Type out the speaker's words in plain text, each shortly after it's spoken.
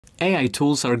AI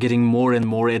tools are getting more and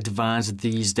more advanced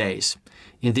these days.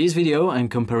 In this video, I'm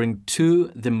comparing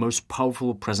two of the most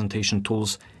powerful presentation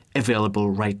tools available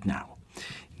right now: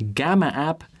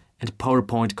 Gamma.app and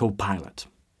PowerPoint Copilot.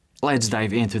 Let's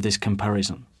dive into this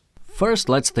comparison. First,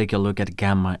 let's take a look at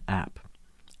Gamma.app.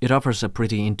 It offers a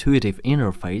pretty intuitive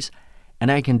interface,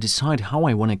 and I can decide how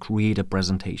I want to create a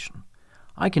presentation.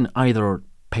 I can either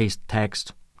paste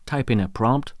text, type in a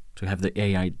prompt to have the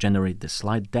AI generate the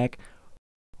slide deck,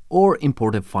 or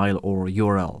import a file or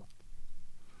URL.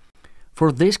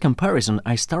 For this comparison,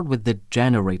 I start with the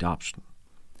Generate option.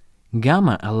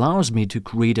 Gamma allows me to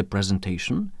create a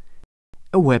presentation,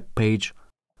 a web page,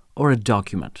 or a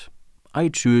document. I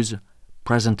choose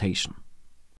Presentation.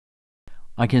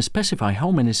 I can specify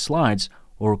how many slides,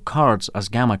 or cards as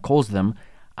Gamma calls them,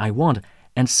 I want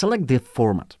and select the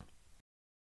format.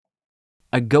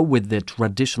 I go with the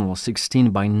traditional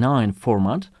 16:9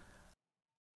 format.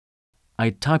 I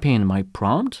type in my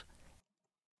prompt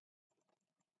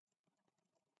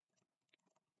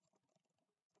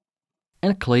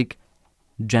and click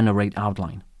Generate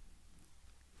Outline.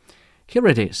 Here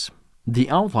it is. The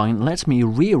outline lets me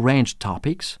rearrange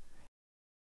topics,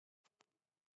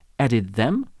 edit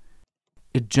them,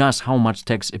 adjust how much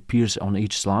text appears on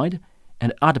each slide,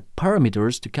 and add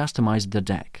parameters to customize the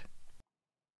deck.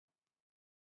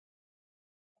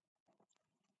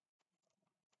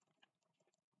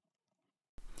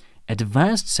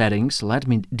 Advanced settings let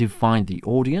me define the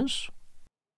audience,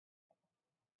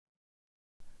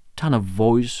 tone of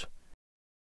voice,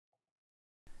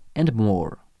 and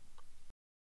more.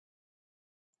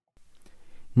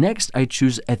 Next, I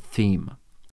choose a theme.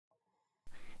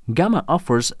 Gamma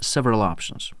offers several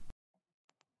options.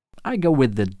 I go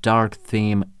with the dark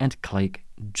theme and click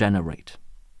Generate.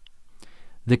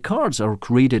 The cards are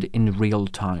created in real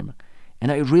time,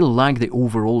 and I really like the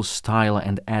overall style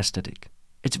and aesthetic.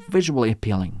 It's visually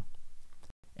appealing.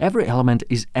 Every element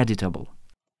is editable.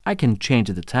 I can change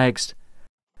the text,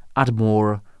 add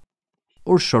more,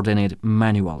 or shorten it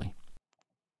manually.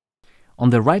 On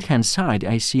the right-hand side,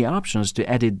 I see options to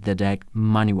edit the deck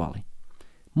manually: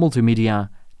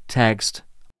 multimedia, text,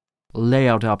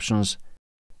 layout options,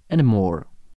 and more.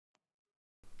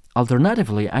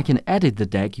 Alternatively, I can edit the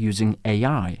deck using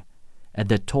AI. At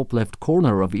the top left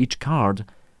corner of each card,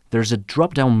 there's a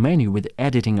drop-down menu with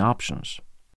editing options.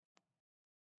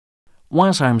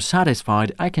 Once I'm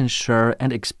satisfied, I can share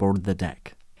and export the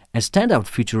deck. A standout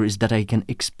feature is that I can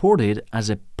export it as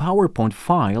a PowerPoint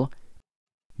file,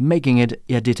 making it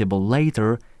editable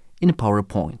later in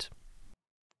PowerPoint.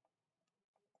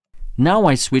 Now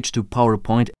I switch to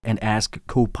PowerPoint and ask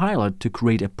Copilot to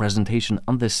create a presentation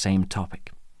on the same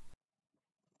topic.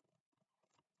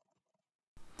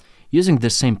 Using the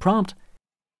same prompt,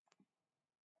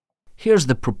 here's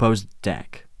the proposed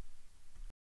deck.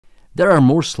 There are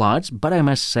more slides, but I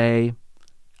must say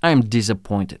I am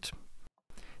disappointed.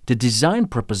 The design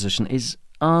proposition is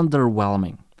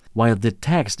underwhelming. While the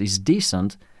text is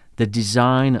decent, the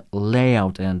design,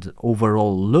 layout, and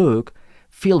overall look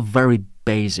feel very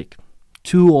basic,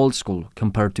 too old school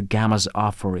compared to Gamma's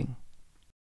offering.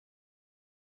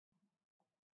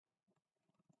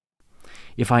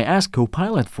 If I ask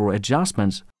Copilot for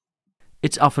adjustments,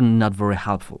 it's often not very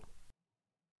helpful.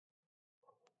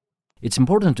 It's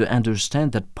important to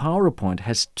understand that PowerPoint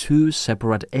has two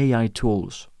separate AI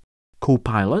tools: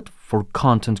 Copilot for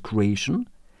content creation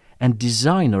and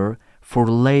Designer for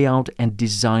layout and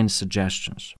design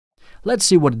suggestions. Let's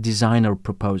see what Designer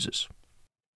proposes.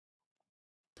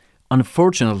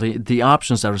 Unfortunately, the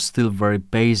options are still very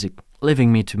basic,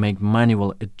 leaving me to make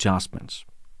manual adjustments.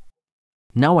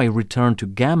 Now I return to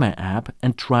Gamma.app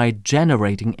and try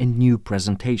generating a new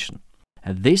presentation.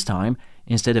 At this time,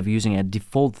 instead of using a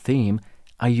default theme,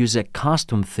 I use a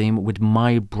custom theme with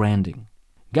my branding.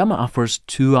 Gamma offers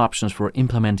two options for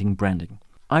implementing branding.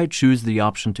 I choose the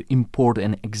option to import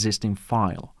an existing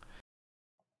file.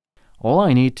 All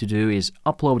I need to do is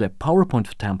upload a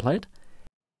PowerPoint template,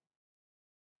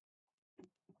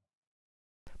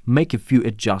 make a few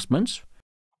adjustments,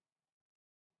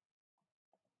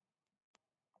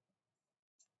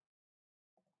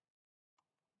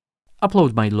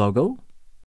 upload my logo,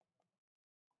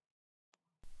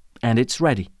 and it's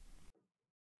ready.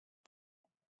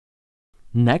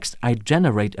 Next, I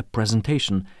generate a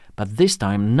presentation, but this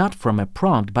time not from a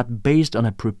prompt, but based on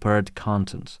a prepared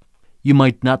content. You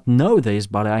might not know this,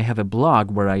 but I have a blog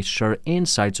where I share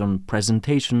insights on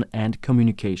presentation and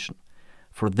communication.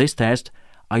 For this test,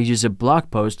 I use a blog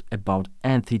post about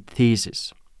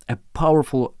antithesis, a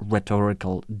powerful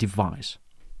rhetorical device.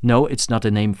 No, it's not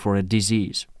a name for a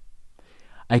disease.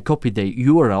 I copy the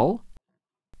URL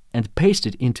and paste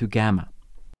it into Gamma.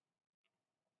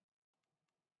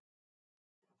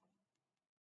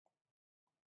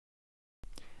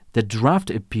 The draft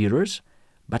appears,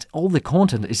 but all the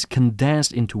content is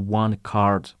condensed into one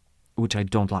card, which I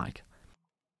don't like.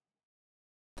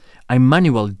 I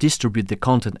manually distribute the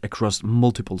content across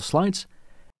multiple slides,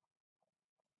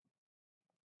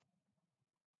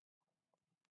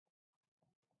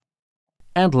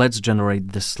 and let's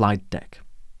generate the slide deck.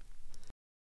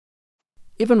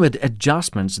 Even with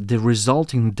adjustments, the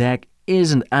resulting deck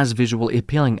isn't as visually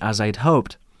appealing as I'd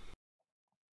hoped.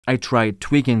 I tried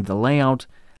tweaking the layout,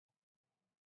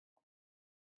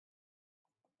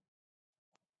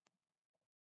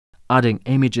 adding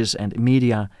images and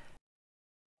media,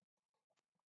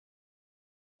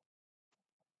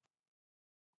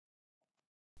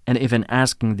 and even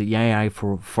asking the AI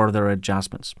for further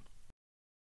adjustments.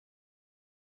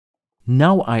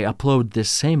 Now I upload the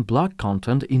same blog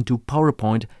content into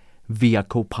PowerPoint via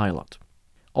Copilot.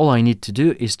 All I need to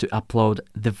do is to upload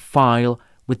the file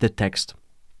with the text.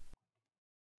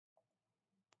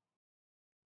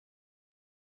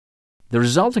 The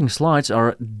resulting slides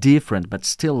are different but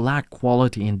still lack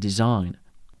quality in design.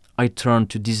 I turn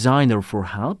to Designer for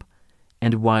help,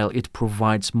 and while it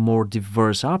provides more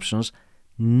diverse options,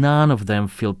 none of them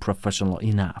feel professional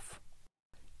enough.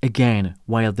 Again,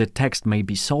 while the text may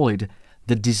be solid,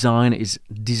 the design is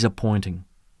disappointing.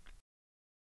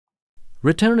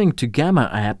 Returning to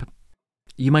Gamma.app,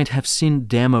 you might have seen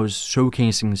demos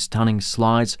showcasing stunning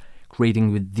slides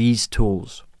created with these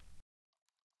tools.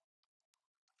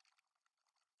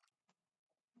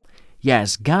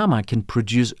 Yes, Gamma can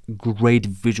produce great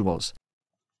visuals.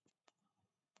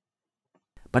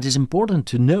 But it's important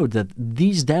to note that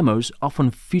these demos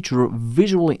often feature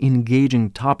visually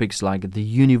engaging topics like the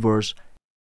universe,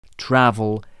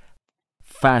 travel,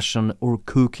 fashion, or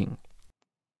cooking.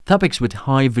 Topics with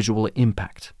high visual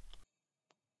impact.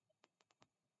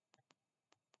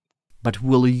 But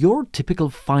will your typical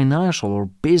financial or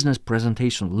business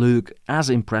presentation look as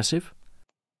impressive?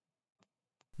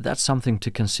 That's something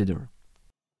to consider.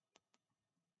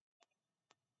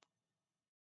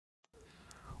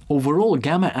 Overall,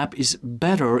 Gamma.app is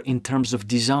better in terms of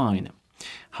design.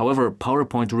 However,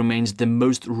 PowerPoint remains the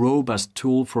most robust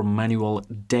tool for manual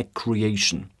deck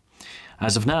creation.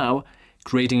 As of now,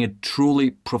 creating a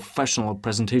truly professional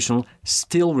presentation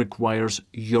still requires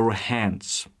your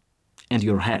hands and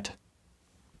your head.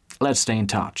 Let's stay in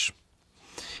touch.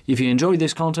 If you enjoyed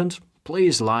this content,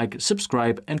 please like,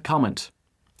 subscribe, and comment.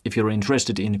 If you're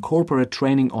interested in corporate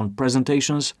training on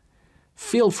presentations,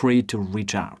 feel free to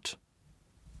reach out.